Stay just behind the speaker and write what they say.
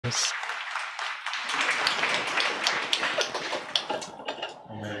names.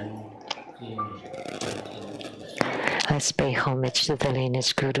 Let's pay homage to the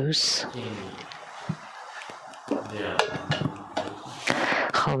lineage gurus.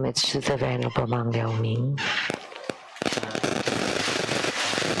 Homage to the Venerable Monk Liao Ming.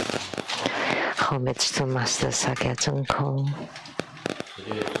 Homage to Master Sakya Zheng Kong.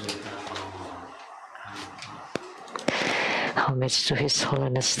 Homage to His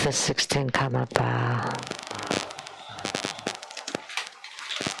Holiness the 16th Karmapa.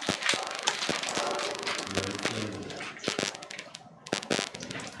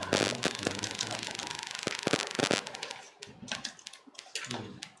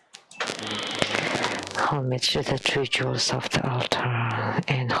 Homage to the three jewels of the altar,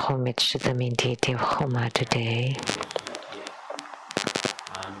 and homage to the main deity of Homa today,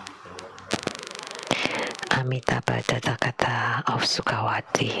 Amitabha Tathagata of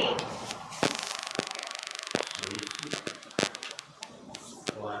Sukhavati.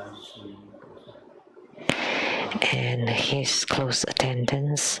 And his close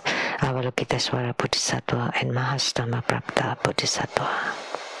attendants, Avalokiteshvara Bodhisattva and Mahastama Prapta Bodhisattva.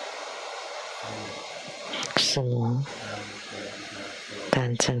 Semua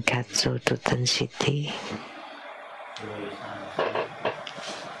Tanchen Katsu Tutan Siddhi,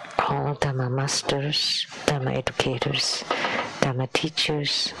 all Dhamma masters, Dhamma educators, Dhamma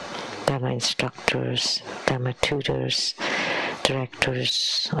teachers, Dhamma instructors, Dhamma tutors,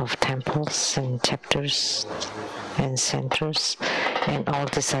 directors of temples and chapters and centers, and all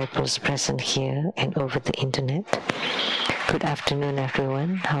disciples present here and over the internet. Good afternoon,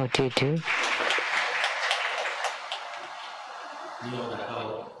 everyone. How do you do?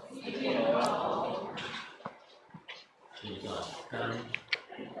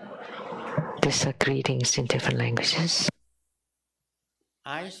 These are greetings in different languages.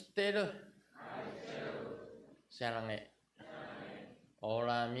 Aishiteru, sarange,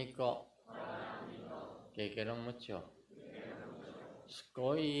 hola amigo, kekerong mucho,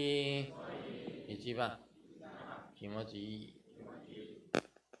 sukoi, ichiban, kimochi,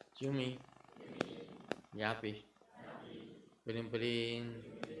 yumi, yapi, pirin,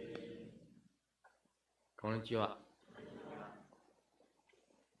 konnichiwa.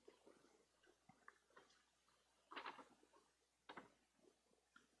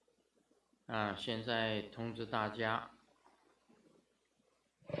 现在通知大家。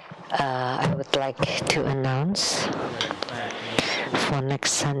I would like to announce for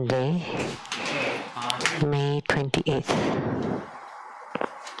next Sunday, May 28th.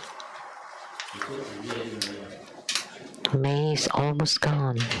 May is almost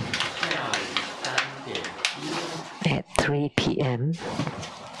gone. At 3 p.m.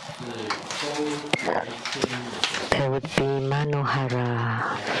 there would be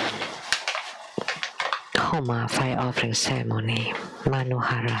Manohara Homa fire offering ceremony.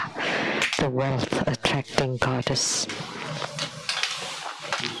 Manohara, the wealth-attracting goddess.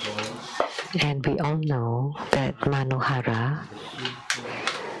 And we all know that Manohara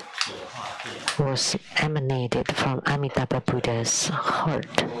was emanated from Amitabha Buddha's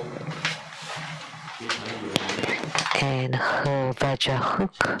heart. And her Vajra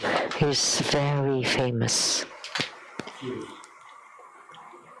hook is very famous.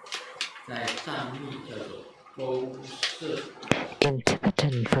 In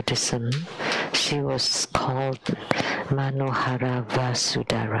Tibetan Buddhism, she was called Manohara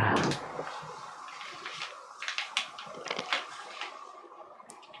Vasudhara.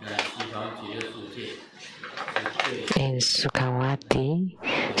 In Sukhavati,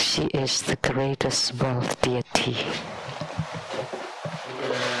 she is the greatest wealth deity.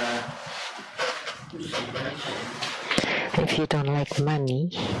 If you don't like money,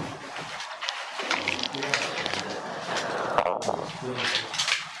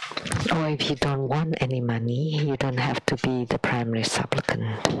 or if you don't want any money, you don't have to be the primary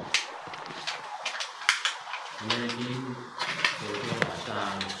supplicant.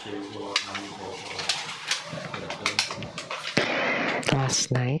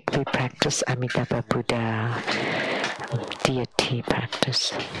 Last night we practiced Amitabha Buddha deity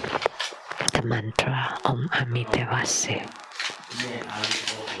practice, the mantra Om Amitevase.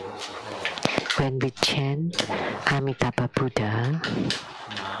 When we chant Amitabha Buddha,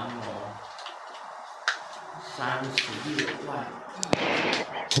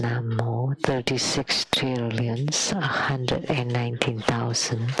 Namo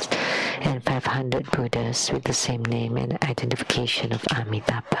 36,119,500 Buddhas with the same name and identification of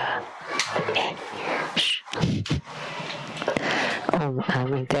Amitabha. Om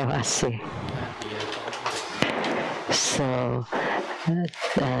Amitevase. So Do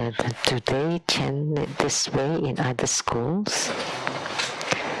they chant it this way in other schools?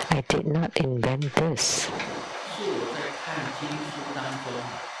 I did not invent this.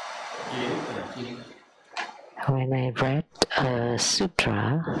 When I read a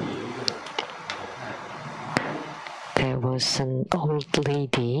sutra, there was an old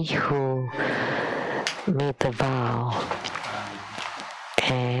lady who made a vow,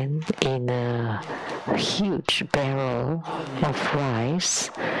 and in a huge barrel of rice,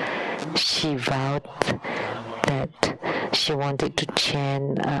 she vowed that she wanted to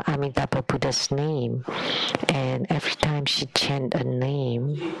chant Amitabha Buddha's name, and every time she chanted the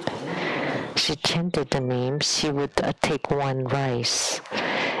name, she would take one rice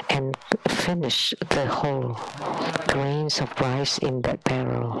and finish the whole grains of rice in that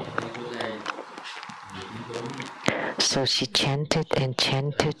barrel. So she chanted and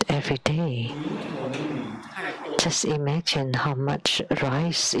chanted every day. Just imagine how much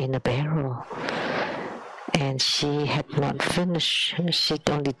rice in a barrel. And she had not finished, she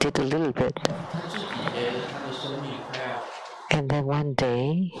only did a little bit. And then one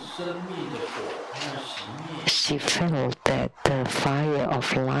day, she felt that the fire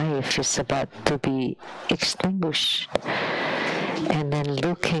of life is about to be extinguished. And then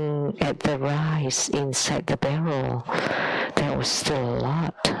looking at the rice inside the barrel, there was still a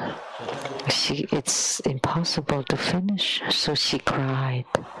lot. It's impossible to finish, so she cried.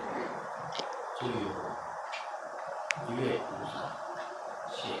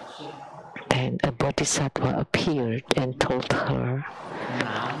 Then a bodhisattva appeared and told her,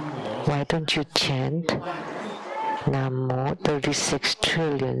 why don't you chant Namo 36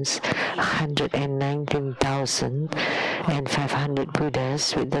 trillions, 119,500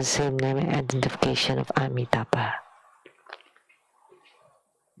 Buddhas with the same name and identification of Amitabha.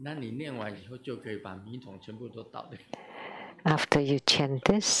 After you chant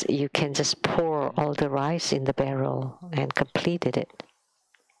this, you can just pour all the rice in the barrel and completed it.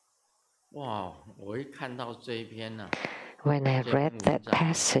 Wow! When I read that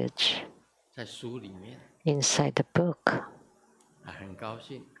passage inside the book,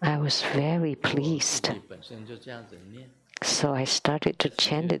 I was very pleased. So I started to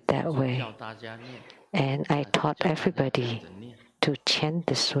chant it that way, and I taught everybody to chant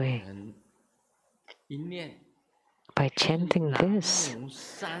this way. By chanting this,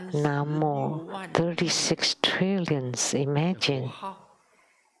 Namo 36 trillions, imagine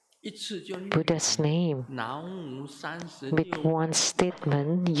Buddha's name. With one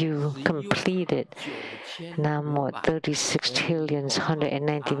statement, you completed Namo 36 trillions,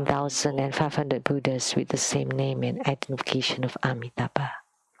 119,500 Buddhas with the same name and identification of Amitabha.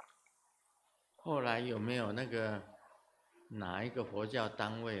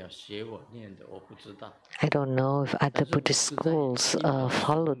 I don't know if other Buddhist schools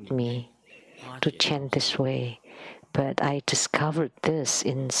followed me to chant this way, but I discovered this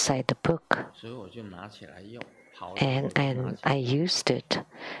inside the book, and I used it.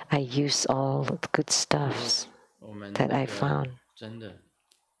 I used all the good stuffs that I found.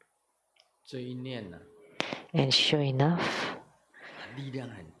 And sure enough,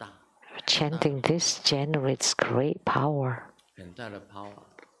 chanting this generates great power.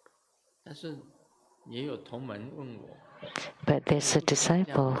 But there's a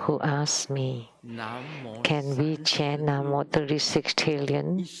disciple who asked me, can we chant Namo 36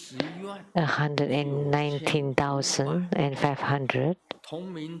 trillion, 119,500,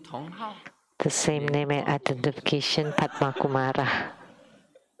 the same name and identification, Padma Kumara?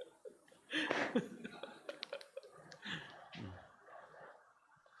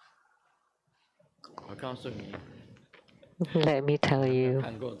 Let me tell you,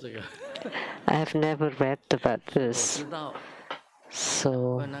 I've never read about this.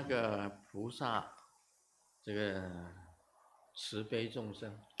 So,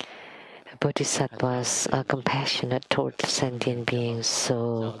 Bodhisattvas are compassionate towards sentient beings,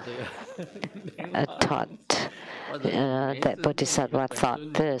 so that Bodhisattva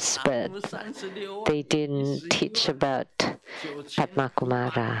thought this, but they didn't teach about Padma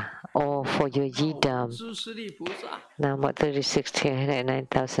Kumara. Or for your yidam, Namo 36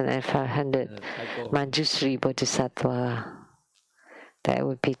 9,500 Manjusri Bodhisattva. That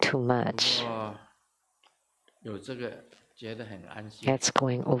would be too much. That's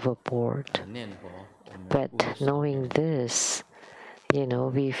going overboard. But knowing this,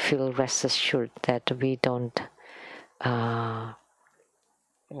 we feel rest assured that we don't,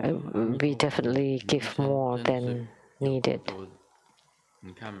 we definitely give more than needed.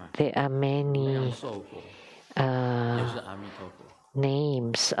 There are many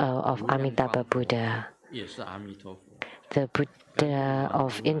names of Amitabha Buddha. the Buddha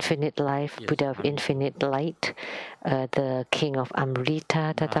of infinite life, Buddha of infinite light, the king of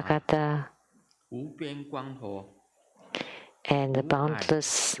Amrita, Tathagata, and the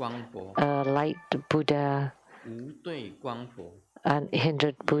boundless light Buddha,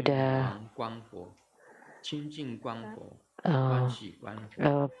 unhindered Buddha,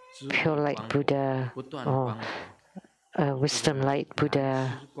 pure light Buddha, wisdom light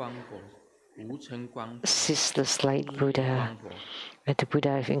Buddha, ceaseless light Buddha, the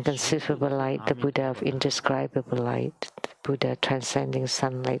Buddha of inconceivable light, the Buddha of indescribable light, the Buddha transcending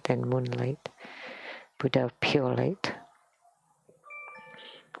sunlight and moonlight, Buddha of pure light,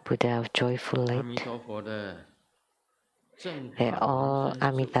 Buddha of joyful light. They're all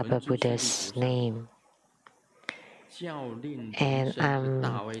Amitabha Buddha's name. And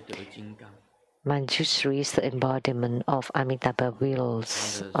Manjusri is the embodiment of Amitabha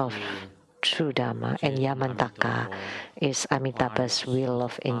wills of true Dharma, and Yamantaka is Amitabha's will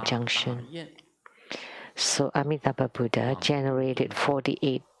of injunction. So Amitabha Buddha generated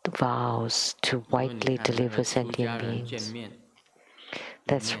 48 vows to widely deliver sentient beings.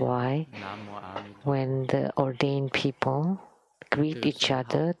 That's why when the ordained people greet each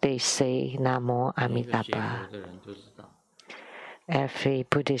other, they say Namo Amitabha. Every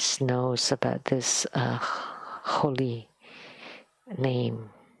Buddhist knows about this holy name.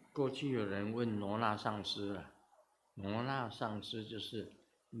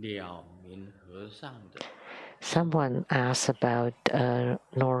 Someone asked about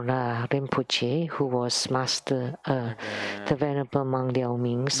Norna Rinpoche, who was master, the Venerable Monk Liao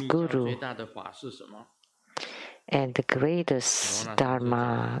Ming's guru. And the greatest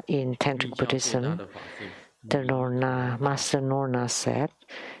Dharma in Tantric Buddhism, the Master Norna said,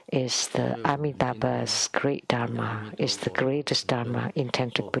 is the Amitabha's great Dharma, is the greatest Dharma in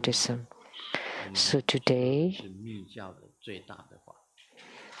Tantric Buddhism. So today,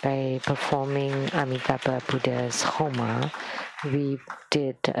 by performing Amitabha Buddha's Homa, we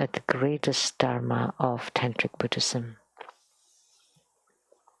did the greatest Dharma of Tantric Buddhism.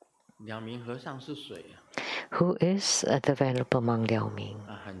 Who is the Venerable Monk Liao Ming?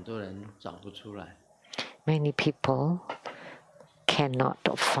 Many people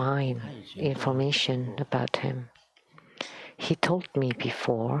cannot find information about him. He told me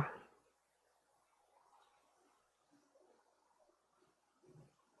before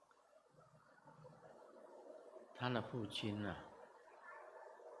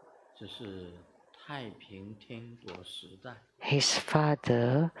his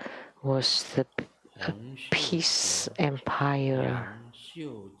father was the Peace Empire,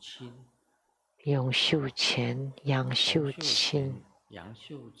 Yang Xiuqin.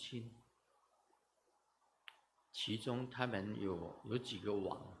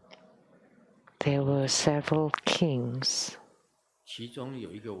 There were several kings,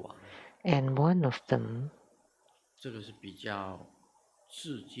 and one of them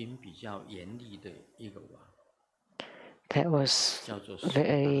that was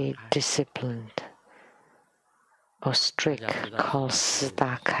very disciplined or strict, called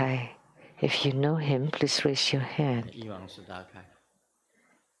Sidakai. If you know him, please raise your hand. Iwang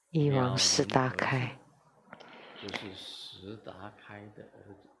Sidakai.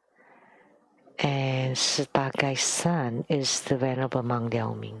 And Sidakai's son is the Venerable Monk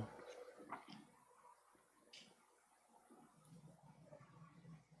Liao Ming.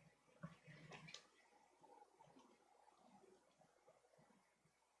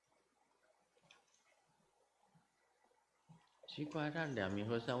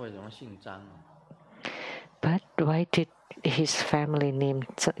 But why did his family name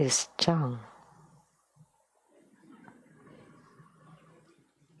is Zhang?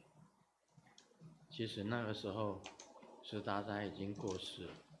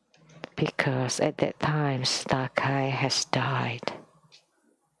 Because at that time Sidakai has died.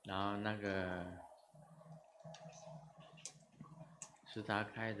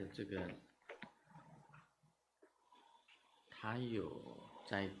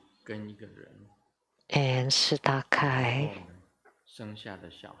 And Sidakai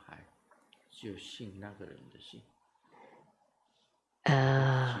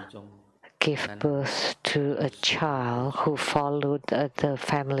gave birth to a child who followed the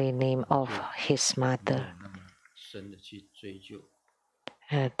family name of his mother.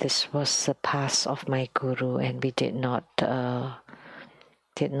 This was the past of my guru, and we did not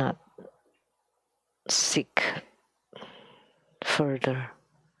seek further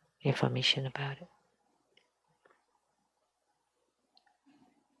information about it.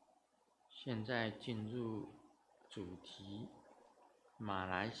 现在进入主题，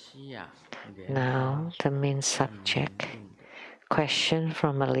 Now, the main subject. Question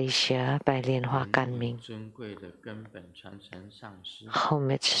from Malaysia by Lianhua Ganming.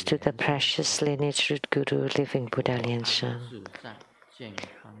 Homage to the precious lineage root guru, living Buddha Lian Sheng.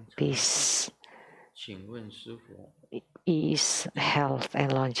 Peace, ease, health,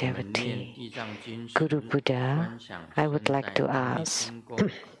 and longevity. Guru Buddha, I would like to ask,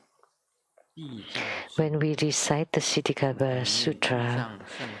 when we recite the Siddhikapa Sutra,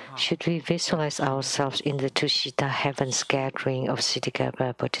 should we visualize ourselves in the Tushita heavens gathering of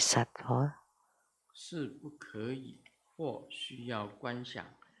Siddhikapa Bodhisattva?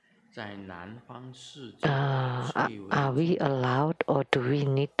 Are we allowed, or do we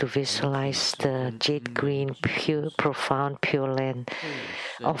need to visualize the jade green, pure, profound pure land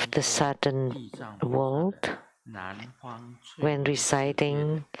of the southern world when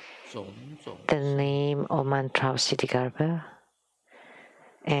reciting the name or mantra of Siddhikapa?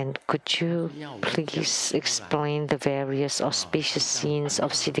 And could you please explain the various auspicious scenes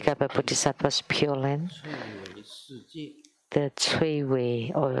of Siddhikapa Bodhisattva's Pure Land? The Cui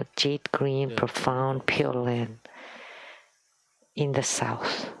Wei, or jade green, profound Pure Land in the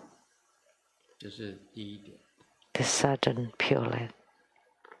south. The southern Pure Land.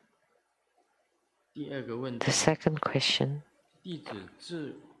 The second question.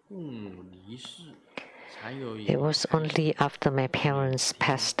 It was only after my parents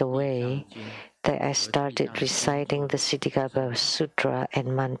passed away that I started reciting the Siddhikapa Sutra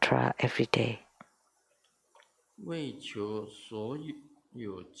and mantra every day.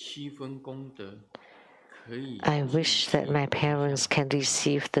 I wish that my parents can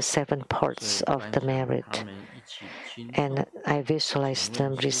receive the 7 parts of the merit, and I visualize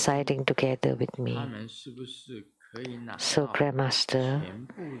them reciting together with me. So, Grandmaster,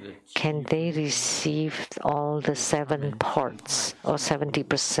 can they receive all the 7 parts or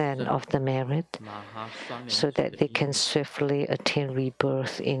 70% of the merit so that they can swiftly attain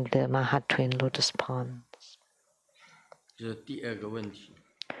rebirth in the Mahatwin Lotus Pond?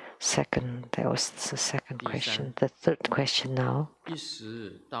 Second, that was the second question. The third question now.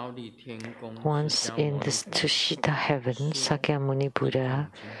 Once in the Tushita heaven, Sakyamuni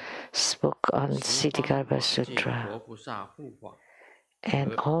Buddha spoke on Siddhikapa Sutra,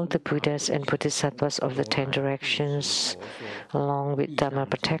 and all the Buddhas and Bodhisattvas of the 10 directions, along with Dharma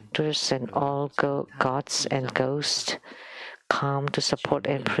protectors and all gods and ghosts, come to support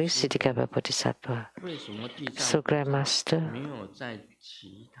and praise Siddhikapa Bodhisattva. So, Grandmaster,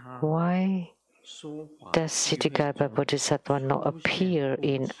 why does Siddhikapa Bodhisattva not appear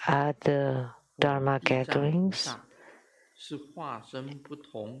in other Dharma gatherings?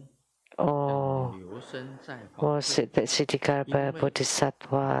 Or was it that Siddhikapa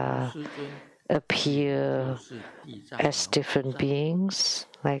Bodhisattva appear as different beings,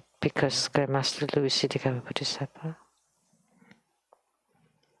 like because Grandmaster Lu is Siddhikapa Bodhisattva?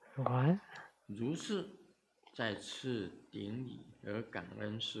 What?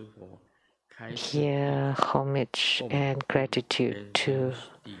 Here, homage and gratitude to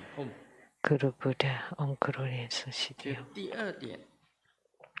Guru Buddha. Om Guru Rinpoche.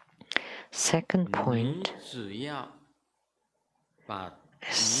 Second point,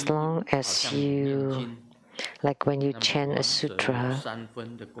 as long as you, like when you chant a sutra,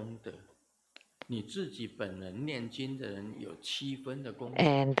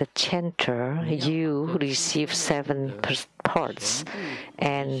 and the chanter, you receive 7 parts,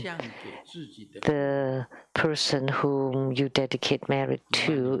 and the person whom you dedicate merit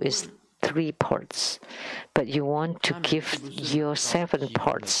to is 3 parts, but you want to give your 7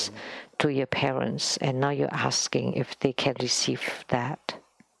 parts to your parents, and now you're asking if they can receive that.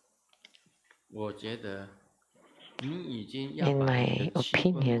 In my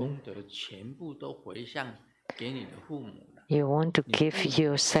opinion, you want to give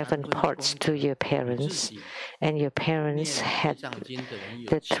your 7 parts to your parents, and your parents had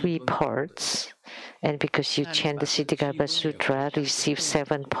the 3 parts, and because you chant the Siddhikapa Sutra, receive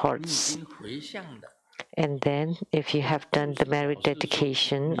 7 parts. And then, if you have done the merit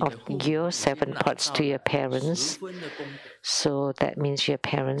dedication of your 7 parts to your parents, so that means your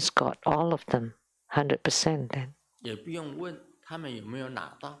parents got all of them, 100% then.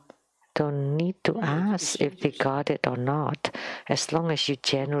 Don't need to ask if they got it or not. As long as you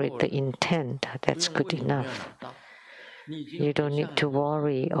generate the intent, that's good enough. You don't need to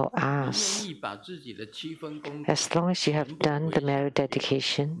worry or ask. As long as you have done the merit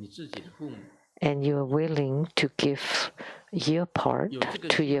dedication and you are willing to give your part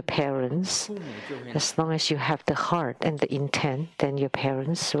to your parents, as long as you have the heart and the intent, then your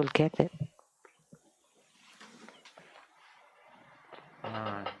parents will get it.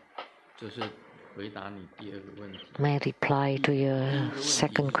 my reply to your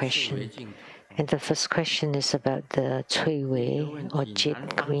second question. And the first question is about the Cui Wei, or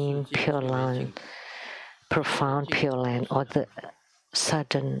jet green Pure Land, profound Pure Land, or the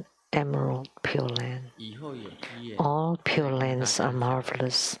sudden emerald Pure Land. All Pure Lands are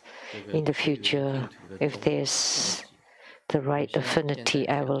marvelous. In the future, if there's the right affinity,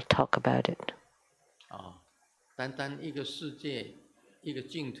 I will talk about it.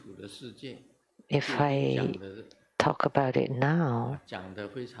 If I talk about it now,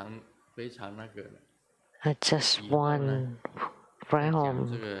 just one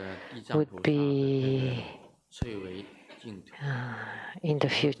realm would be in the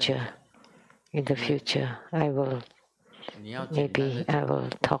future. In the future, I will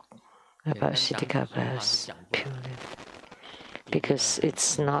talk about Siddhikarpa's Pure Land, because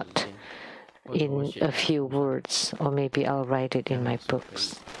it's not in a few words, or maybe I'll write it in my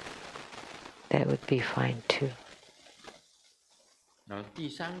books. That would be fine too.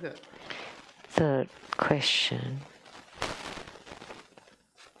 Third question.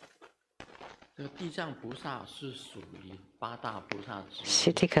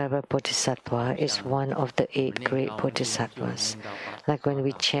 Siddhikarpa Bodhisattva is one of the 8 great bodhisattvas. Like when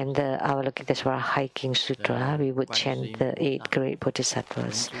we chant the Avalokitesvara Hiking Sutra, we would chant the 8 great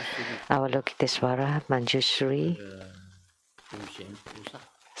bodhisattvas: Avalokitesvara, Manjushri,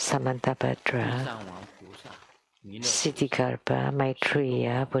 Samantabhadra, Siddhikarpa,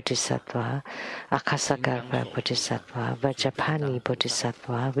 Maitreya Bodhisattva, Akasakarpa Bodhisattva, Vajapani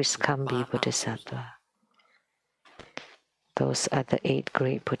Bodhisattva, Viskambi Bodhisattva. Those are the 8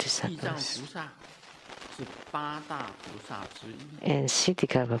 great bodhisattvas. And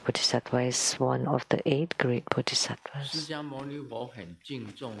Siddhikarpa Bodhisattva is one of the 8 great bodhisattvas.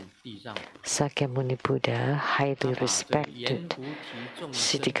 Sakyamuni Buddha highly respected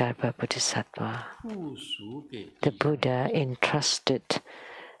Siddhikarpa Bodhisattva. The Buddha entrusted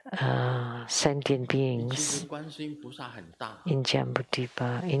sentient beings in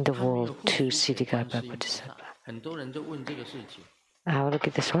Jambudvipa, in the world, to Siddhikarpa Bodhisattva.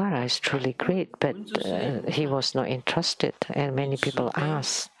 Avalokitesvara is truly great, but he was not entrusted, and many people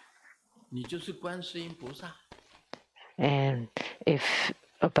ask. And if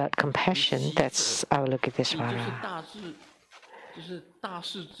about compassion, that's Avalokitesvara.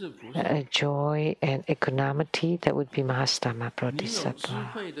 Joy and equanimity, that would be Mahastama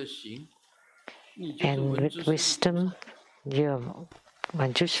Bodhisattva. And with wisdom, you're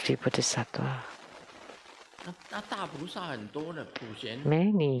Manjushri Bodhisattva.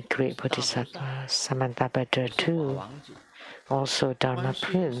 Many great bodhisattvas, Samantabhadra too, also Dharma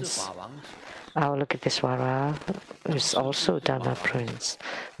Prince. Avalokitesvara is also Dharma Prince.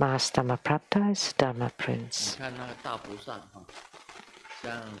 Mahastama Prapta is Dharma Prince.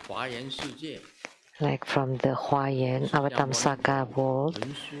 Like from the Huayan Avatamsaka world,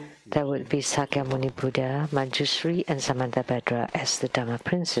 there would be Sakyamuni Buddha, Manjushri, and Samantabhadra as the Dharma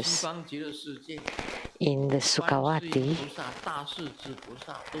Princes. In the Sukhavati,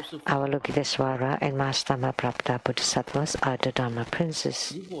 Avalokitesvara and Mahastama Prapta Bodhisattvas are the Dharma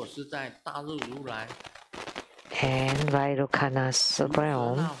Princes. And Vairocana's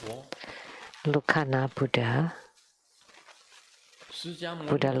realm, Lucana Buddha,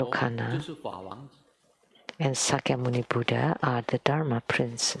 Buddha Lucana, and Sakyamuni Buddha are the Dharma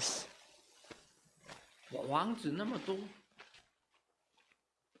Princes.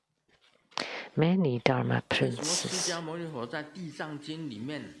 Many Dharma Princes.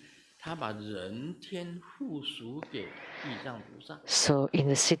 So in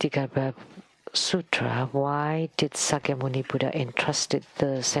the Siddhikarpa Sutra, why did Sakyamuni Buddha entrusted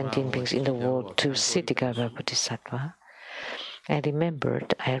the sentient beings in the world to Siddhikarpa Bodhisattva? I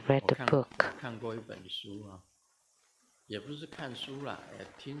remembered I read a book.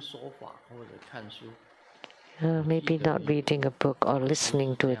 Maybe not reading a book or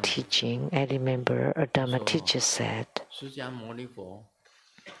listening to a teaching. I remember a Dharma teacher said,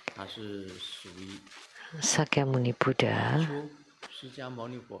 Sakyamuni Buddha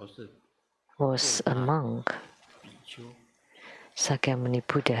was a monk. Sakyamuni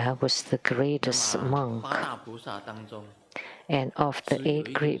Buddha was the greatest monk. And of the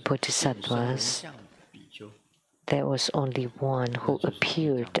 8 great bodhisattvas, there was only one who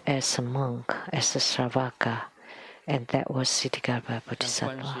appeared as a monk, as a Sravaka, and that was Siddhikarpa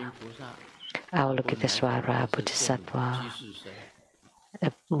Bodhisattva. Avalokitesvara Bodhisattva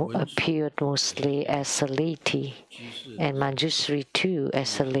appeared mostly as a laity, and Manjushri too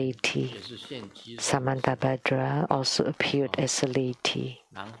as a laity. Samantabhadra also appeared as a laity.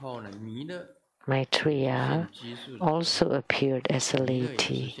 Maitreya also appeared as a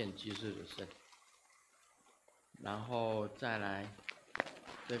laity.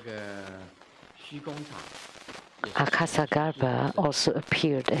 Akasagarbha also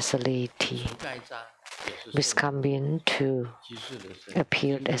appeared as a laity. Viskambian too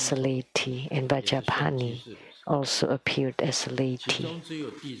appeared as a laity, and Vajapani also appeared as a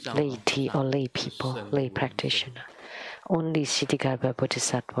laity or lay people, lay practitioner. Only Siddhigarbha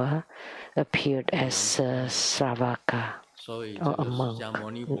Bodhisattva appeared as a Sravaka, or a monk,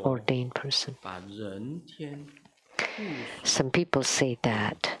 an ordained person. Some people say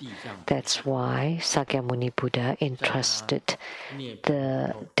that's why Sakyamuni Buddha entrusted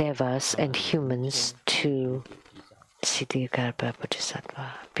the devas and humans to Siddhigarbha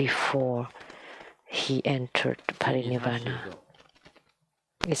Bodhisattva before he entered Parinirvana.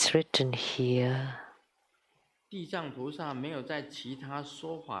 It's written here.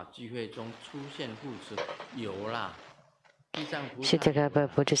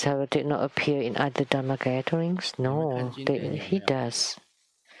 Siddhigarbha Bodhisattva did not appear in other Dharma gatherings? No, he does.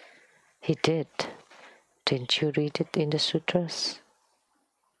 He did. Didn't you read it in the sutras?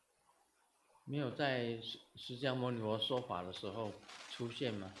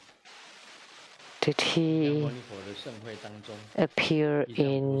 Did he appear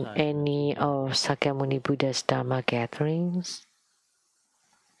in any of Sakyamuni Buddha's Dharma gatherings?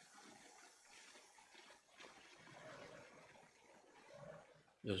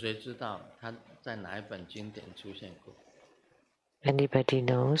 Anybody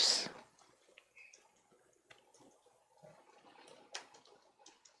knows?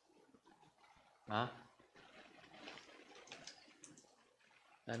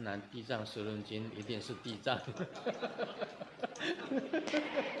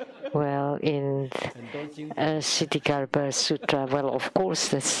 Well, in Siddhigarbha Sutra, well, of course,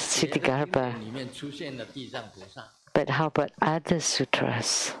 that's Siddhigarbha. But how about other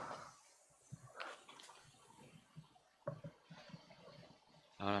sutras?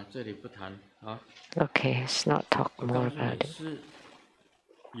 Okay, let's not talk more about it.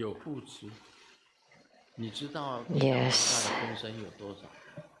 Yes.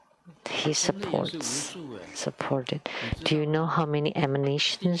 He supported. Do you know how many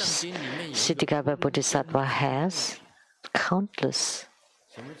emanations Siddhigarbha Bodhisattva has? Countless.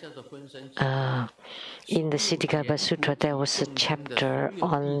 In the Siddhigarbha Sutra, there was a chapter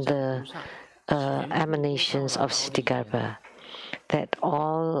on the emanations of Siddhigarbha, that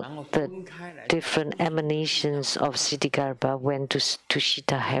all the different emanations of Siddhigarbha went to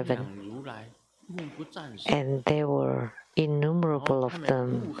Tushita heaven. And there were innumerable of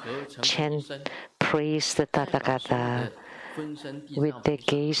them praise the Tathagata with their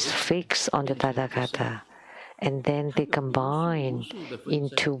gaze fixed on the Tathagata, and then they combine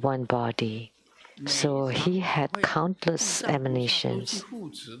into one body. So he had countless emanations.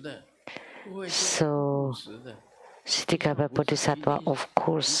 So Siddhigarbha Bodhisattva, of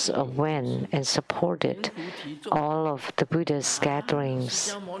course, went and supported all of the Buddha's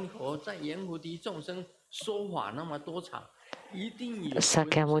gatherings.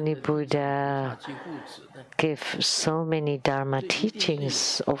 Sakyamuni Buddha gave so many Dharma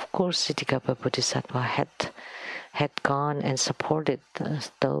teachings. Of course, Siddhigarbha Bodhisattva had gone and supported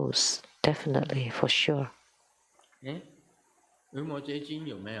those, definitely, for sure.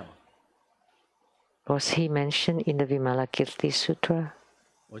 Was he mentioned in the Vimalakirti Sutra?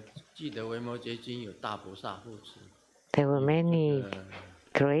 There were many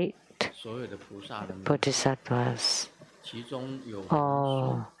great bodhisattvas.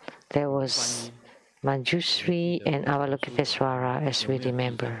 There was Manjushri and Avalokitesvara, as we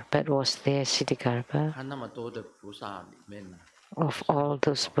remember. But was there Siddhigarbha? Of all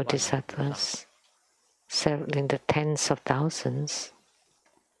those bodhisattvas, several in the tens of thousands.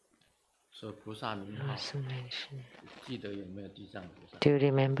 Do you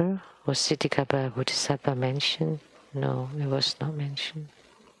remember? Was Siddhigarbha Bodhisattva mentioned? No, it was not mentioned.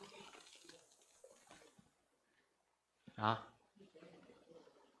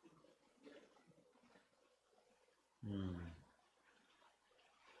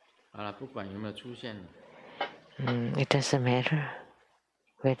 It doesn't matter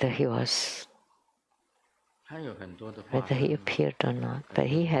whether he appeared or not, but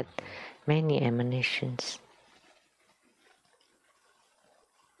he had many emanations.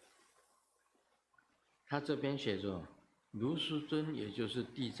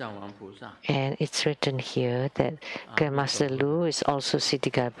 And it's written here that Grandmaster Lu is also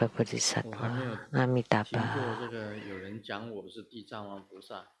Siddhigarbha Bodhisattva, Amitabha.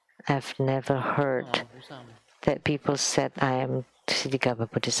 I've never 大 heard 王菩萨吗？ that people said I am Siddhikapa 我有没有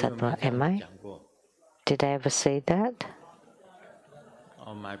Bodhisattva. 这样 Am I? 讲过？ Did I ever say that?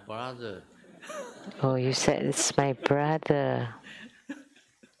 Oh, my brother. Oh, you said it's my brother.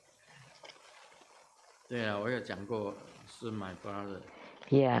 对啊，我有讲过是 my brother。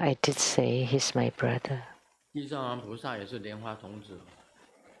 Yeah, I did say he's my brother. 地藏王菩萨也是莲花童子。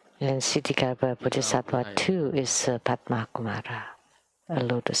 And Siddhikapa Bodhisattva too is Padma Kumara, a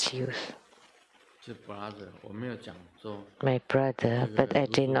lotus youth. 是 brother， 我没有讲说 My brother, but I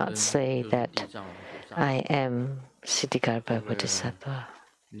did not say 就是 that 地藏王菩萨。 I am Siddhikapa Bodhisattva.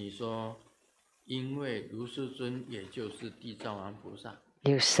 你说，因为卢世尊也就是地藏王菩萨，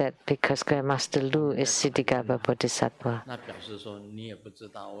 You said because Grandmaster Lu is Siddhikapa Bodhisattva. 那表示说你也不知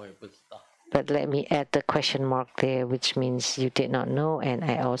道，我也不知道。 But let me add the question mark there, which means you did not know and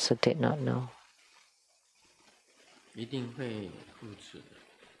I also did not know. 一定会扶持的。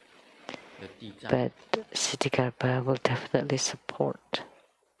 But Siddhikapa will definitely support.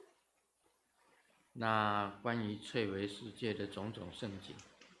 那关于翠微世界的种种盛景，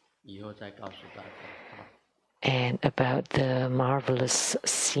以后再告诉大家。 And about the marvelous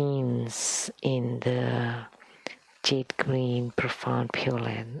scenes in the jade green, profound Pure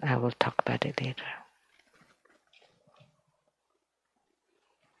Land, I will talk about it later.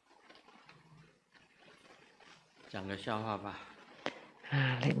 讲个笑话吧。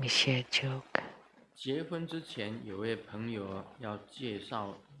 Let me share a joke. 结婚之前，有位朋友要介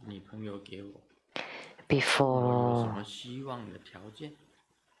绍女朋友给我。 我有什么希望的条件？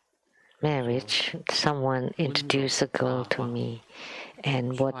 Marriage, someone introduced a girl to me,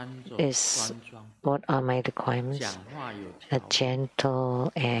 and what are my requirements? A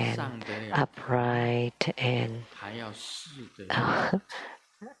gentle and upright and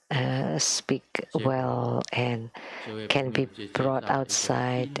speak well and can be brought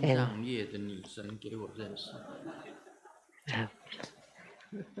outside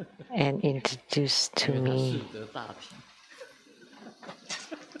and introduced to me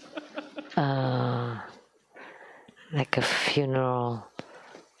like a funeral,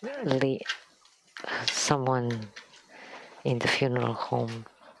 someone in the funeral home.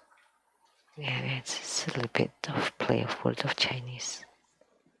 Yeah, it's a little bit of play of words of Chinese.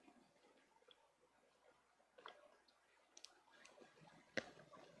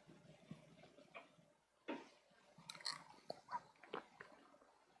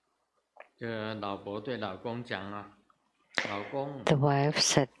 老婆对老公讲啊，老公， The wife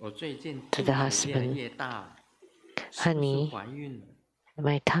said 我最近 to 肚 the 子越来 husband, 越大，是不是 Honey, 怀孕了？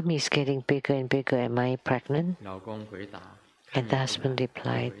 my tummy is getting bigger and bigger. Am I pregnant? 老公回答， And the husband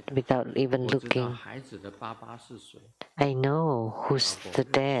replied without even 我知道 looking, 孩子的爸爸是谁。 I know who's the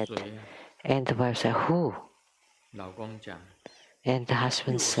dad. 谁啊？ And the wife said, Who? 老公讲， And the 有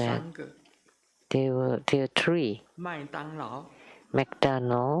husband said, 3个， there are three: 麦当劳、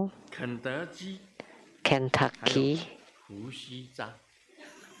 McDonald, 肯德基， Kentucky, 胡锡章，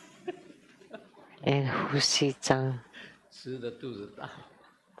 and Husizang. 吃的肚子大，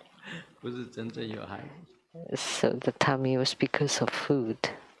不是真正有孩子。 So the tummy was because of food.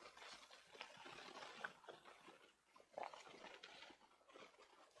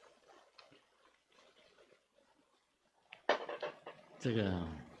 这个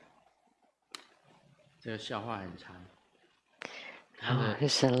笑话很长。 Oh,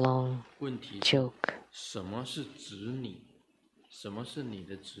 it's a long 问题 joke. 什么是子女？什么是你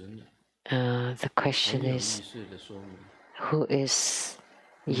的子女？ The question 很有意 is, 思的说明。 who is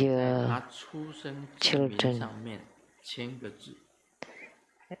在 your 他出生证明 children? 上面签个字，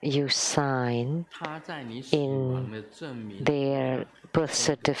 You sign 他在你死亡 in 的证明 their birth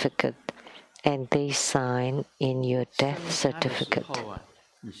certificate, and they sign in your death 生他的时 certificate. 候啊，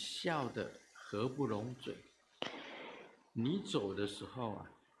你笑得合不拢嘴。你走的时候啊，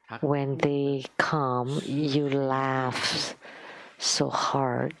他 When 哭得 they come, you laugh so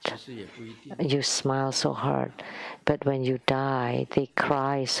hard, 其实也不一定。 you smile so hard, but when you die, they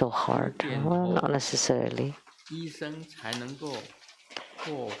cry so hard. Well, not necessarily. 医生才能够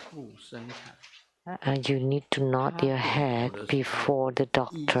剖腹生产， You need to nod your head before the 医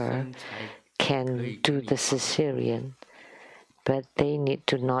doctor 生才 can do the cesarean, but they need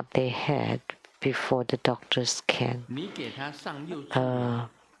to nod their head before the doctors can 你给他上幼稚园，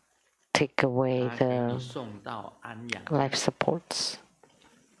 take away 他给你 the 送到安养 life supports.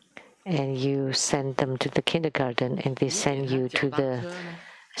 And you send them to the kindergarten, and they 你 send 给他 you 脚 to 踏 the 车呢，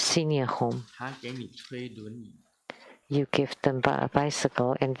 senior home. 他给你推轮椅。 You give them a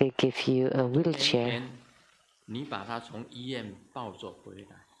bicycle, and they give you a 每 wheelchair. 天你把他从医院抱走回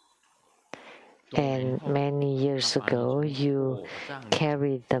来， And many years ago, you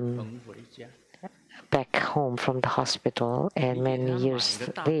carried them back home from the hospital, and many years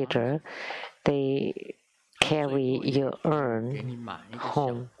later, they carry your urn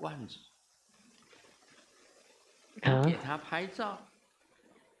home. Huh?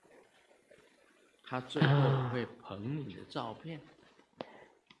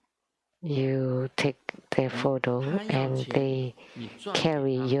 You take their photo and they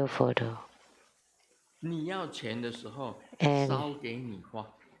carry your photo. And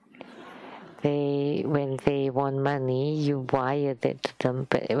when they want money, you wire that to them,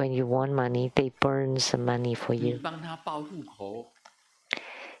 but when you want money, they burn some money for you.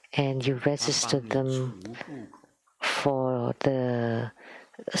 And you register them for the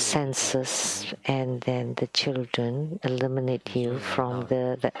census, and then the children eliminate you from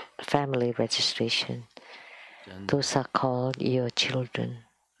the family registration. Those are called your children.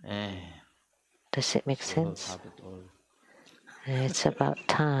 Does it make sense? It's about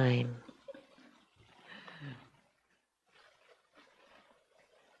time.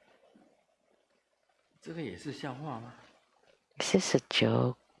 Is this a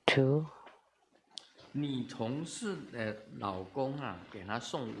joke too?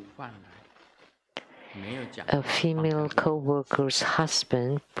 A female co-worker's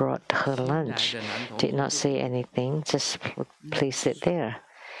husband brought her lunch, did not say anything, just placed it there.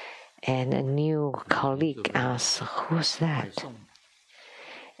 And a new colleague asked, "Who's that?"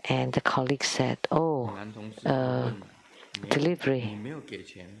 And the colleague said, "Oh, delivery."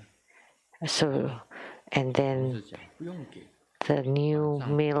 So, and then the new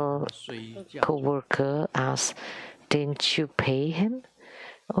male co-worker asked, "Didn't you pay him?"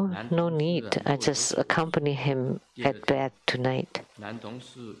 "Oh, no need. I just accompany him at bed tonight."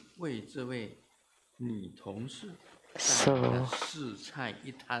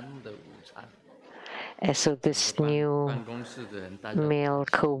 So this new male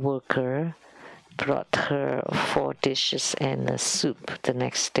co-worker brought her 4 dishes and a soup the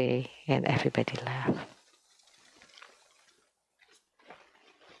next day, and everybody laughed.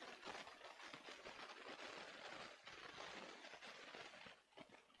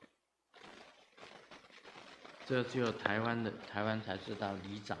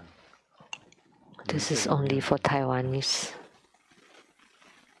 This is only for Taiwanese.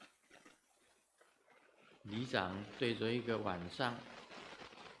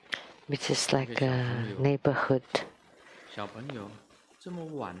 Which is like a neighborhood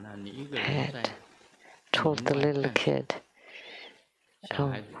head told the little kid,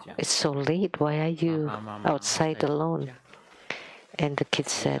 "Oh, it's so late, why are you outside alone?" And the kid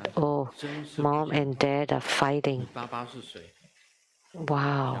said, "Oh, Mom and Dad are fighting."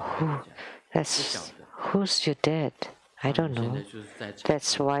 "Wow, who's your dad?" "I don't know."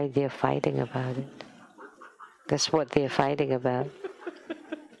 "That's why they're fighting about it. That's what they're fighting about."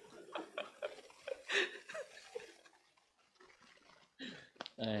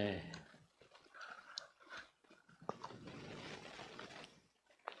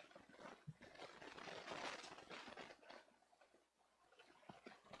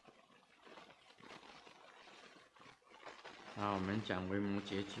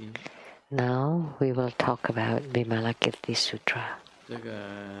 Now we will talk about Vimalakirti Sutra.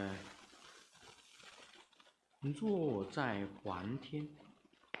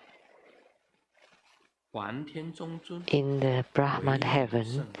 In the Brahman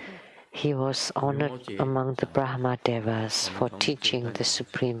heaven, he was honored among the Brahma Devas for teaching the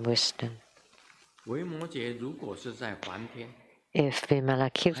supreme wisdom. If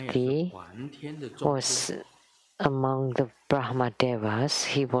Vimalakirti was among the Brahma Devas,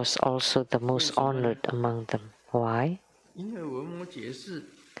 he was also the most honored among them. Why?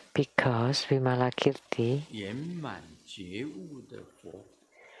 Because Vimalakirti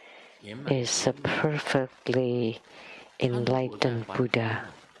is a perfectly enlightened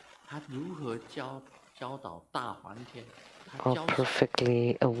Buddha, or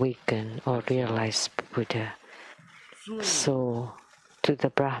perfectly awakened or realized Buddha. So, to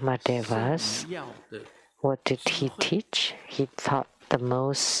the Brahma Devas, what did he teach? He taught the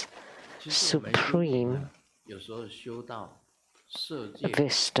most supreme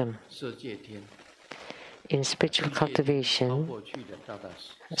wisdom. In spiritual cultivation,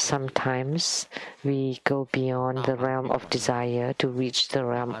 sometimes we go beyond the realm of desire to reach the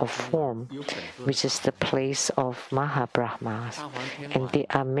realm of form, which is the place of Mahabrahmas. And there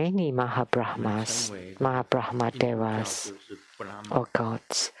are many Mahabrahmas, Mahabrahma Devas, or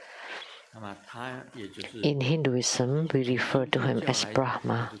gods. In Hinduism, we refer to him as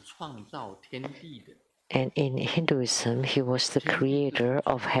Brahma. And in Hinduism, he was the creator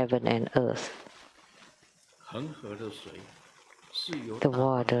of heaven and earth. The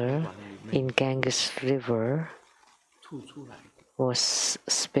water in Ganges River was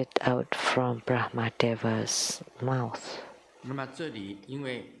spit out from Brahmadeva's mouth.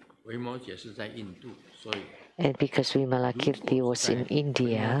 And because Vimalakirti was in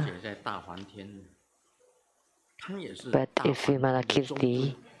India, but if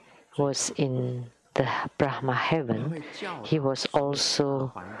Vimalakirti was in the Brahma heaven, he was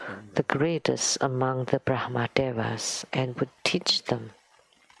also the greatest among the Brahmadevas and would teach them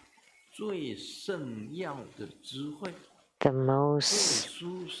the most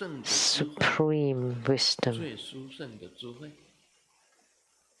supreme wisdom,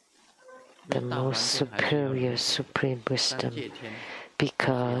 the most superior supreme wisdom,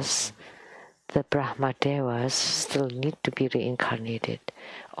 because the Brahmadevas still need to be reincarnated.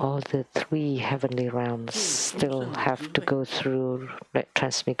 All the three heavenly realms still have to go through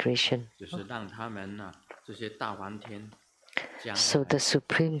transmigration. So the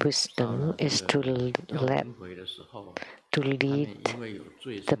supreme wisdom is to lead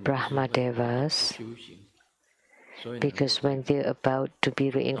the Brahmadevas, because when they're about to be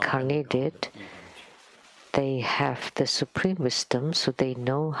reincarnated, they have the supreme wisdom, so they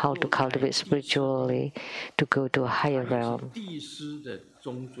know how to cultivate spiritually to go to a higher realm.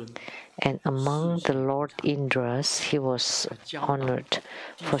 And among the Lord Indras, he was honored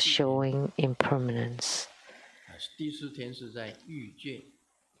for showing impermanence.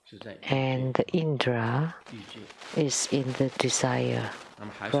 And the Indra is in the desire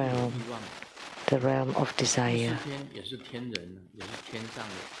realm, the realm of desire.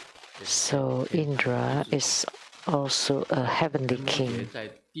 So Indra is also a heavenly king.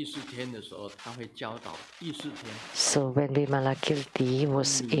 So when Vimalakirti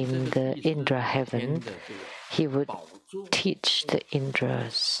was in the Indra heaven, he would teach the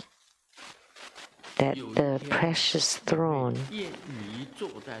Indras that the precious throne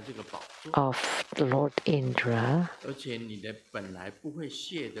of Lord Indra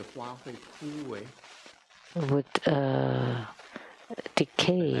would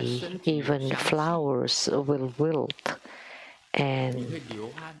decay, even flowers will wilt, and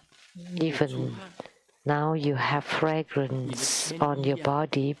even now you have fragrance on your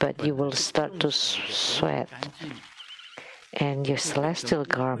body, but you will start to sweat, and your celestial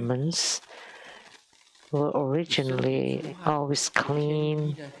garments were originally always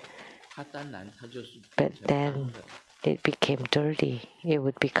clean, but then it became dirty. It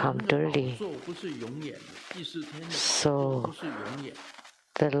would become dirty. So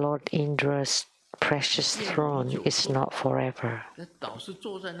the Lord Indra's precious throne is not forever.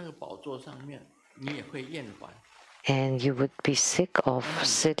 And you would be sick of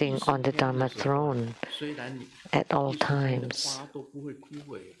sitting on the Dharma throne at all times.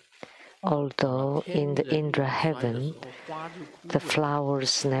 Although in the Indra heaven, the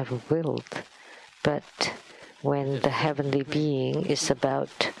flowers never wilt, but when the heavenly being is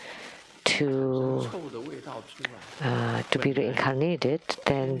about to be reincarnated,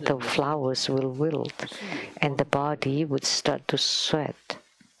 then the flowers will wilt, and the body would start to sweat,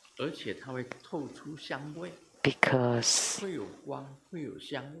 because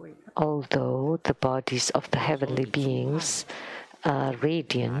although the bodies of the heavenly beings are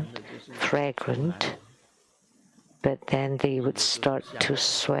radiant, fragrant, but then they would start to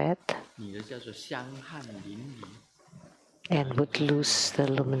sweat and would lose the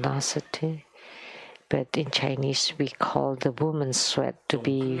luminosity. But in Chinese, we call the woman's sweat to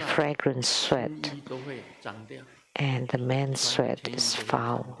be fragrant sweat, and the man's sweat is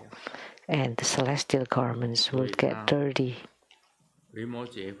foul, and the celestial garments will get dirty.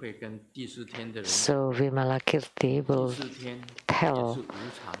 So Vimalakirti will tell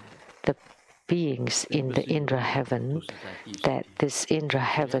the beings in the Indra heaven that this Indra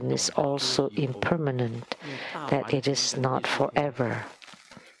heaven is also impermanent, that it is not forever.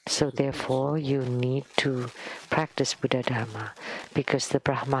 So therefore you need to practice Buddha Dharma, because the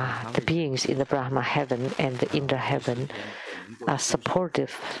beings in the Brahma heaven and the Indra heaven are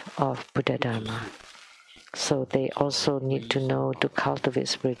supportive of Buddha Dharma. So they also need to know to cultivate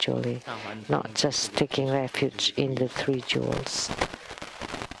spiritually, not just taking refuge in the three jewels.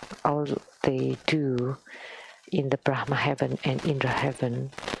 All they do in the Brahma heaven and Indra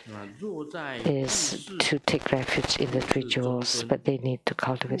heaven is to take refuge in the three jewels, but they need to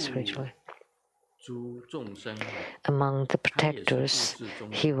cultivate spiritually. Among the protectors,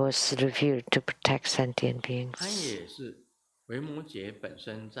 he was revered to protect sentient beings.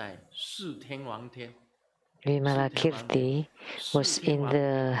 Vimalakirti was in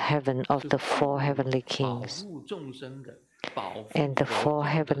the heaven of the four heavenly kings. and the four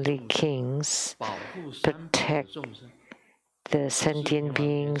heavenly kings protect the sentient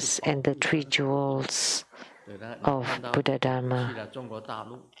beings and the three jewels of Buddha Dharma.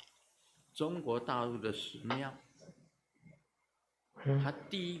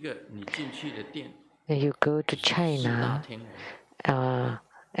 You go to China,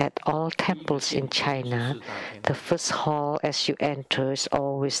 at all temples in China, the first hall as you enter is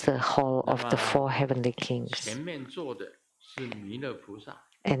always the hall of the four heavenly kings.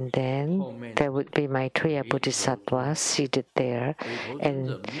 And then there would be Maitreya Bodhisattva seated there,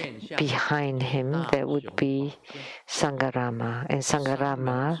 and behind him there would be Sangharama, and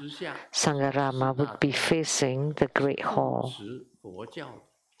Sangharama would be facing the great hall.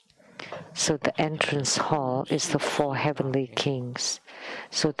 So the entrance hall is the four heavenly kings.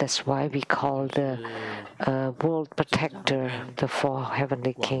 So that's why we call the world protector the four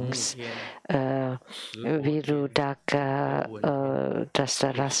heavenly kings. Virudaka,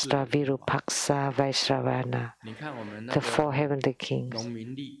 Dasarashtra, Virupaksa, Vaisravana, the four heavenly kings.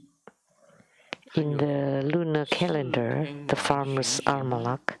 In the lunar calendar, the farmer's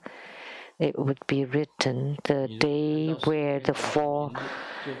almanac, it would be written the day where the four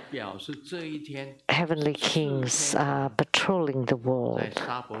heavenly kings are patrolling the world.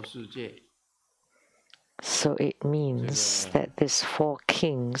 So it means that these four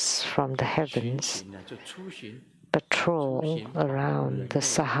kings from the heavens patrol around the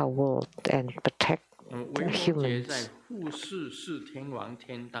Saha world and protect humans.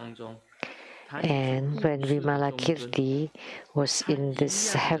 And when Vimalakirti was in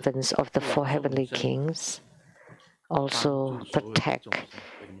this heavens of the four heavenly kings, also protect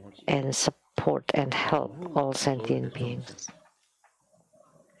and support and help all sentient beings.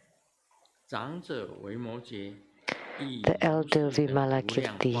 The elder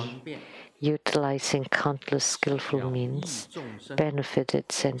Vimalakirti, utilizing countless skillful means,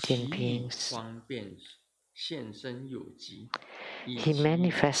 benefited sentient beings. He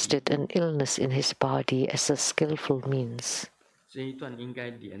manifested an illness in his body as a skillful means.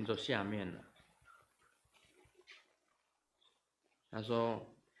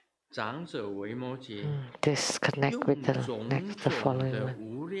 This connect with the following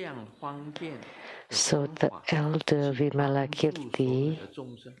one. So the elder Vimalakirti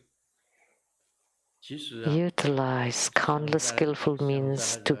utilized countless skillful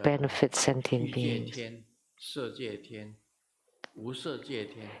means to benefit sentient beings,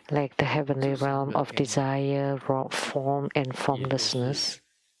 like the heavenly realm of desire, form and formlessness,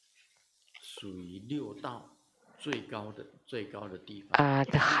 are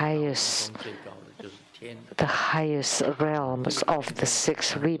the highest realms of the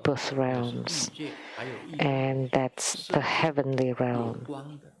six rebirth realms, and that's the heavenly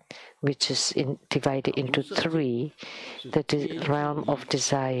realm, which is divided into three: the realm of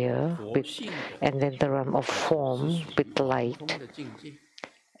desire, and then the realm of form with light,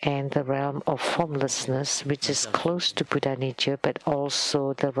 and the realm of formlessness, which is close to Buddha nature, but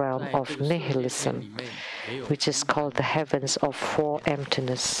also the realm of nihilism, which is called the heavens of four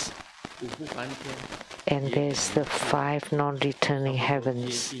emptiness. And there's the five non-returning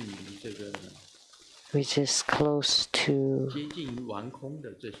heavens, which is close to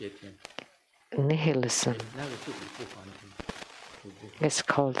nihilism. It's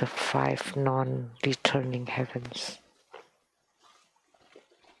called the five non-returning heavens.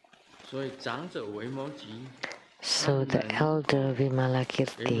 So the elder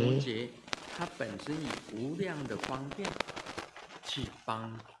Vimalakirti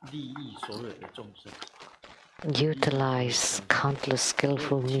utilize countless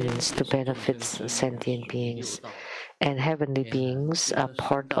skillful means to benefit sentient beings, and heavenly beings are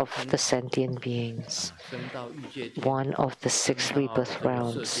part of the sentient beings, one of the six rebirth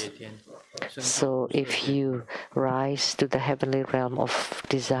realms. So if you rise to the heavenly realm of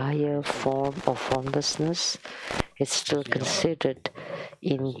desire, form or formlessness, it's still considered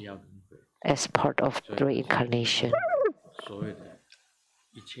as part of reincarnation.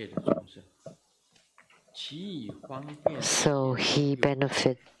 So he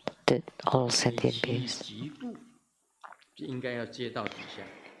benefited all sentient beings.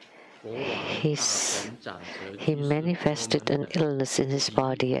 He manifested an illness in his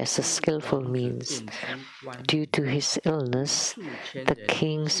body as a skillful means. Due to his illness, the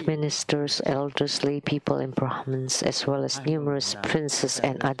kings, ministers, elders, lay people, and Brahmins, as well as numerous princes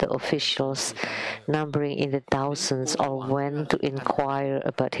and other officials, numbering in the thousands, all went to inquire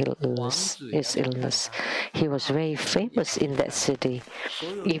about his illness. He was very famous in that city.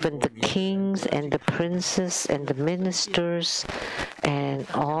 Even the kings and the princes and the ministers and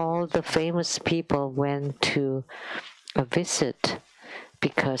all the famous people went to a visit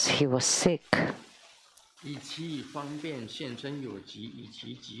because he was sick.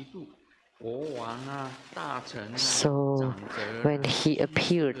 So when he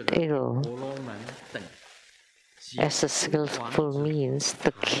appeared ill, as a skillful means,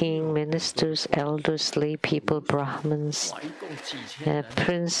 the king, ministers, elders, lay people, Brahmins,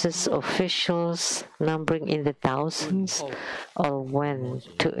 princes, officials, numbering in the thousands, all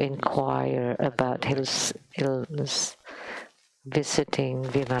went to inquire about his illness, visiting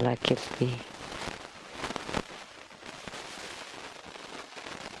Vimalakirti.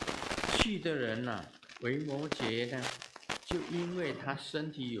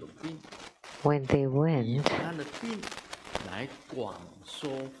 When they went,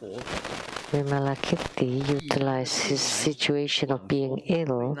 Vimalakirti utilized his situation of being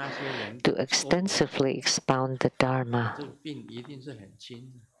ill to extensively expound the Dharma.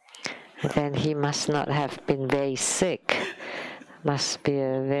 Then he must not have been very sick, must be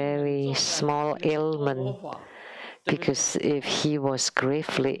a very small ailment, because if he was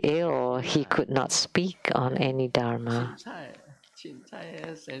gravely ill, he could not speak on any Dharma.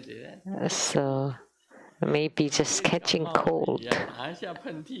 So maybe just catching cold,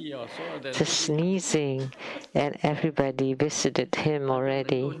 just sneezing, and everybody visited him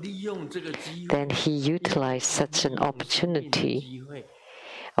already. Then he utilized such an opportunity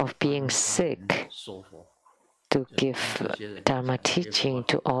of being sick to give Dharma teaching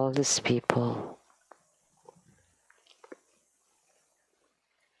to all these people.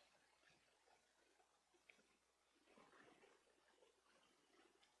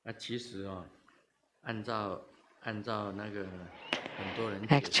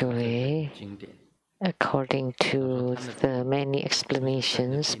 Actually, according to the many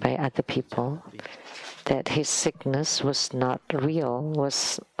explanations by other people, that his sickness was not real,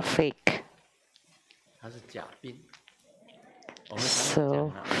 was fake.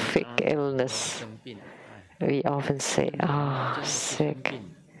 So, fake illness. We often say, "Oh, sick."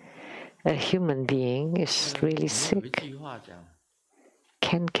 A human being is really sick,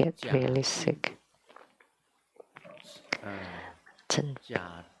 can get really sick.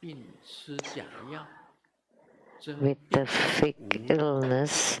 With the fake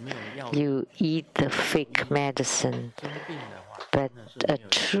illness, you eat the fake medicine. But a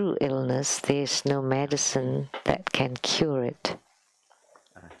true illness, there is no medicine that can cure it.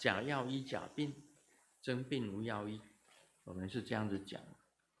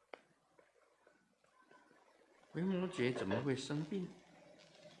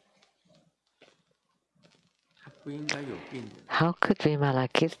 How could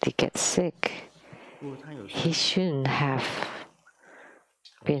Vimalakirti get sick? He shouldn't have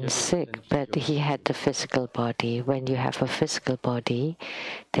been sick, but he had the physical body. When you have a physical body,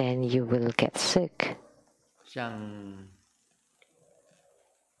 then you will get sick.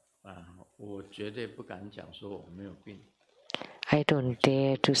 I don't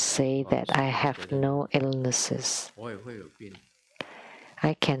dare to say that I have no illnesses.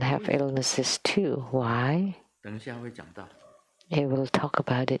 I can have illnesses too. Why? I will talk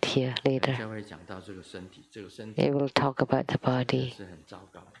about it here later. I will talk about the body.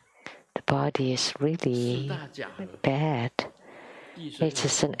 The body is really bad. It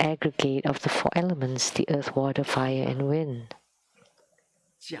is an aggregate of the four elements, the earth, water, fire, and wind.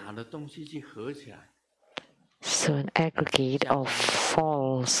 So an aggregate of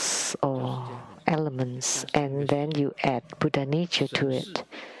false or elements, and then you add Buddha nature to it.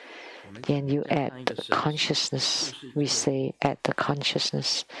 Then you add consciousness, we say add the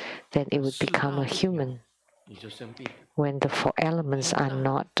consciousness, then it would become a human. When the four elements are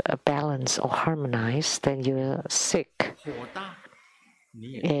not balanced or harmonized, then you're sick.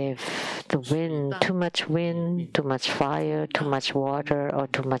 If the wind, too much fire, too much water, or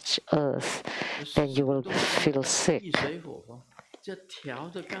too much earth, then you will feel sick.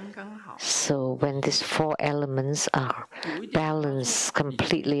 So when these four elements are balanced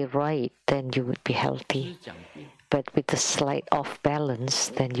completely right, then you would be healthy. But with a slight off balance,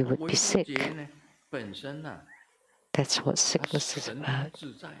 then you would be sick. That's what sickness is about.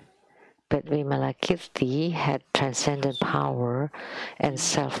 But Vimalakirti had transcendent power and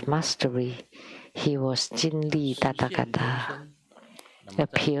self-mastery. He was Jinli Tathagata,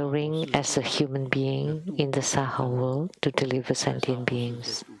 appearing as a human being in the Saha world to deliver sentient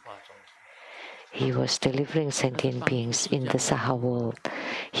beings. He was delivering sentient beings in the Saha world.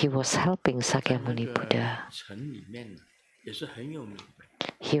 He was helping Sakyamuni Buddha.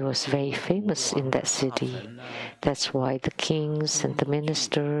 He was very famous in that city. That's why the kings and the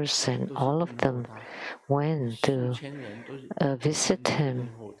ministers and all of them went to visit him.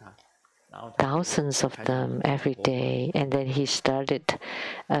 thousands of them every day, and then he started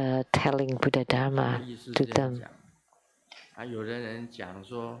telling Buddha Dharma to them.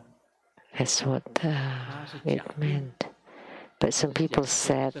 That's what it meant. But some people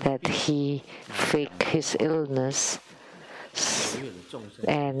said that he faked his illness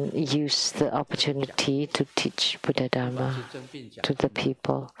and used the opportunity to teach Buddha Dharma to the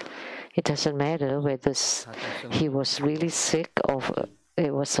people. It doesn't matter whether he was really sick or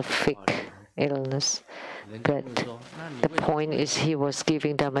it was a fake illness. But the point is he was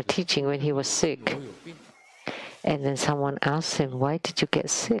giving Dharma teaching when he was sick. And then someone asked him, "Why did you get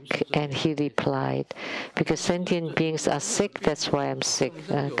sick?" And he replied, "Because sentient beings are sick, that's why I'm sick."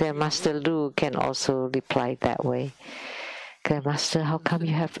 Grandmaster Lu can also reply that way. "Grandmaster, how come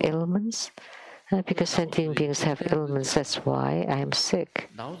you have ailments?" "Because sentient beings have ailments, that's why I am sick.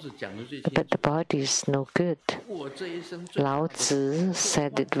 But the body is no good." Lao Tzu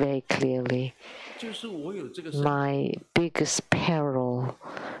said it very clearly. My biggest peril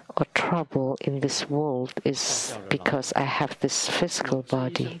or trouble in this world is because I have this physical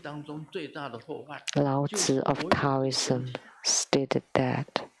body. Lao Tzu of Taoism stated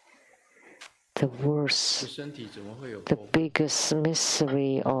that the worst, the biggest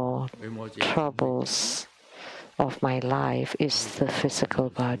misery or troubles of my life is the physical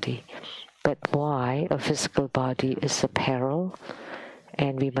body. But why a physical body is a peril?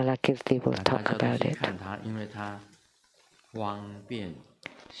 And Vimalakirti will talk about it.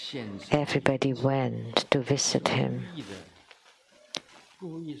 Everybody went to visit him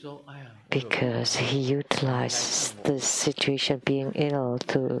because he utilized the situation being ill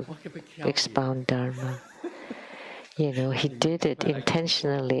to expound Dharma. He did it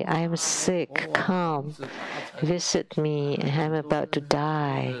intentionally. "I am sick, come, visit me, I'm about to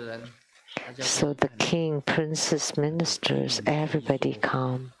die." So the king, princes, ministers, everybody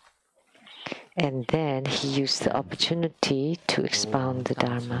come. And then he used the opportunity to expound the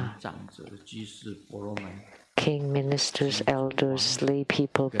Dharma. King, ministers, elders, lay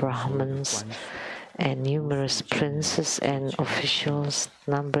people, Brahmins, and numerous princes and officials,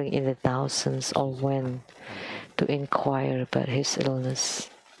 numbering in the thousands, all went to inquire about his illness.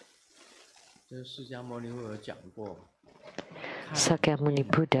 Sakyamuni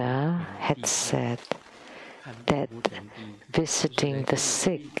Buddha had said that visiting the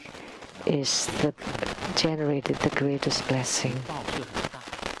sick generated the greatest blessing.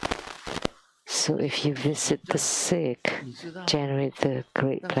 So if you visit the sick, generate the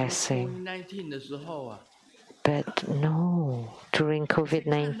great blessing. But no, during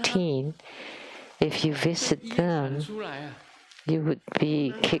COVID-19, if you visit them, you would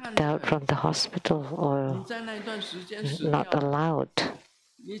be kicked out from the hospital or not allowed.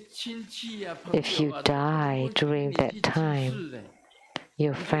 If you die during that time,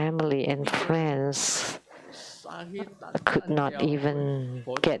 your family and friends could not even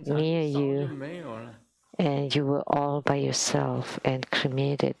get near you, and you were all by yourself and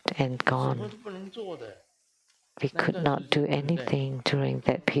cremated and gone. We could not do anything during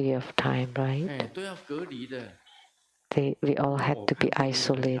that period of time, right? We all had to be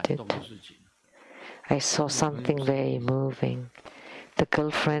isolated. I saw something very moving. The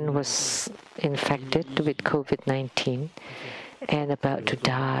girlfriend was infected with COVID-19 and about to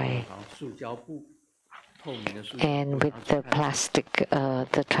die. And with the plastic,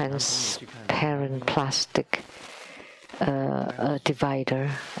 the transparent plastic divider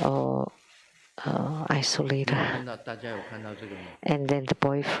or isolator. And then the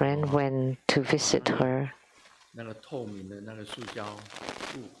boyfriend went to visit her.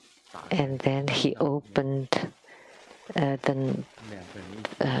 And then he opened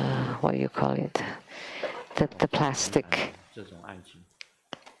what you call it, the plastic.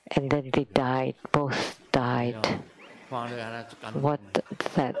 And then they died, both died. What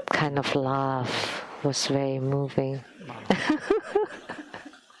that kind of laugh was very moving.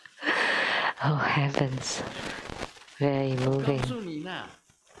 Oh heavens, very moving.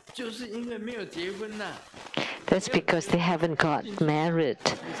 That's because they haven't got married.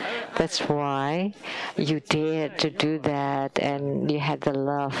 That's why you dared to do that and you had the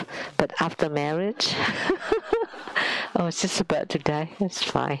love. But after marriage, oh, it's just about to die. That's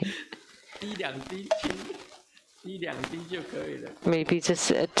fine. Maybe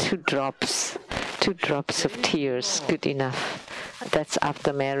just 2 drops of tears, good enough. That's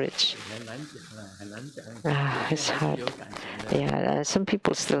after marriage. It's hard. Yeah, some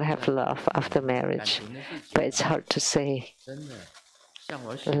people still have love after marriage, but it's hard to say.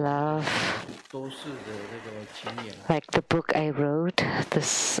 Love, like the book I wrote,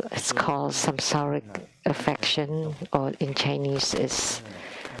 it's called Samsaric Affection, or in Chinese is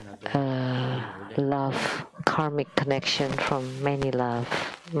love, karmic connection from many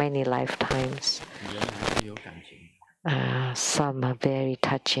lifetimes. Some are very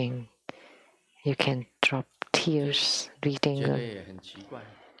touching. You can drop tears reading them.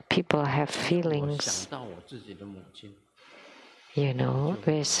 People have feelings. You know,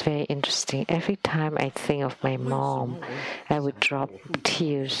 it's very interesting. Every time I think of my mom, I would drop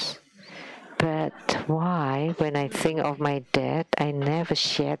tears. But why, when I think of my dad, I never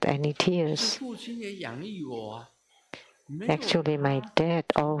shed any tears? Actually, my dad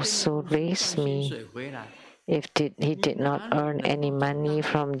also raised me. He did not earn any money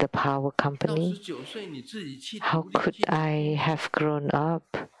from the power company, how could I have grown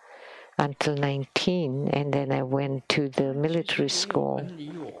up until 19, and then I went to the military school?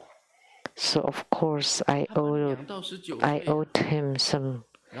 So of course I owed him some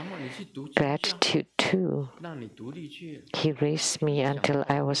gratitude too. He raised me until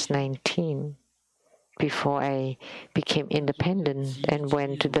I was 19 before I became independent and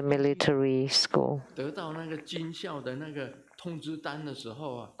went to the military school.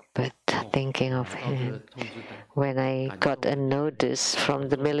 But thinking of him, when I got a notice from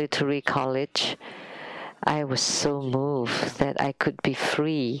the military college, I was so moved that I could be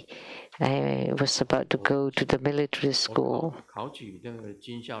free. I was about to go to the military school.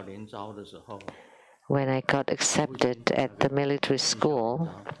 When I got accepted at the military school,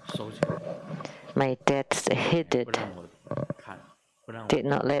 my dad hid it, did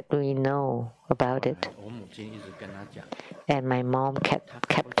not let me know about it. And my mom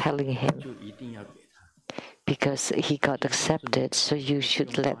kept telling him, because he got accepted, so you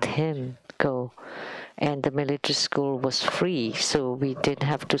should let him go. And the military school was free, so we didn't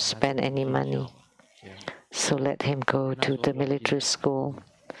have to spend any money. So let him go to the military school.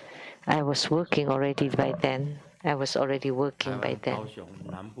 I was working already by then. In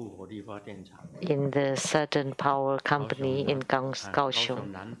the Southern Power Company in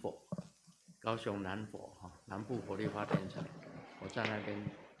Kaohsiung.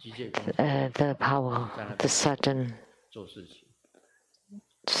 The Southern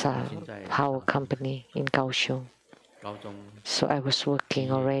Power Company in Kaohsiung. So I was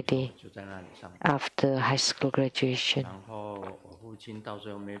working already after high school graduation.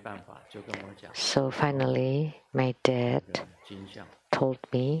 So finally, my dad told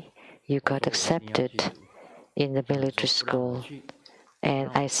me, you got accepted in the military school.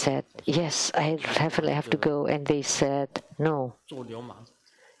 And I said, yes, I definitely have to go. And they said, no.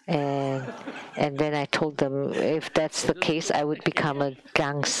 And then I told them, if that's the case, I would become a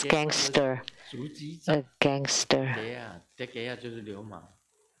gangster. A gangster.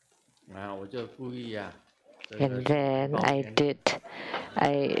 And then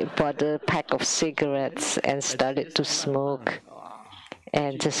I bought a pack of cigarettes and started to smoke,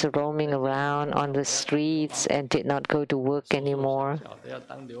 and just roaming around on the streets and did not go to work anymore.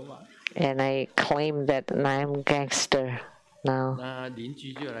 And I claimed that I'm a gangster now.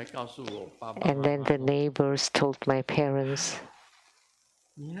 And then the neighbors told my parents,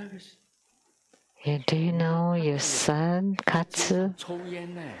 do you know your son, Katsu,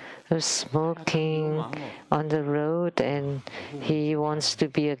 who's smoking on the road and he wants to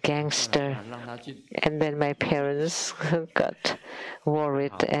be a gangster? And then my parents got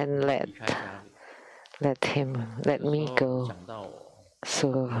worried and let me go.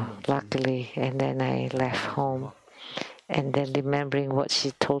 So luckily, and then I left home. And then remembering what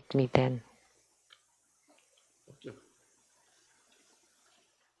she told me then.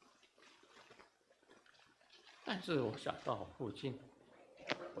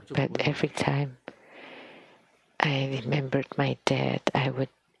 But every time I remembered my dad, I would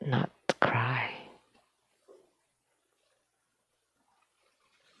not cry.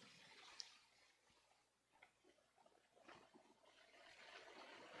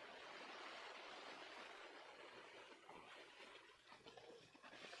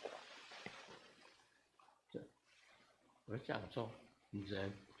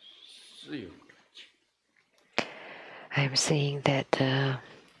 I'm saying that the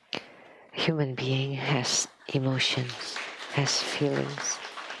human being has emotions, has feelings.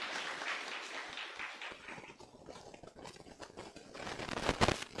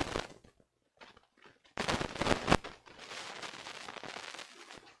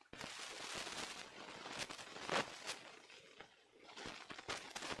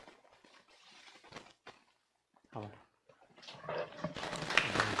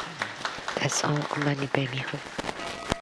 That's all. Mani Padme Hum.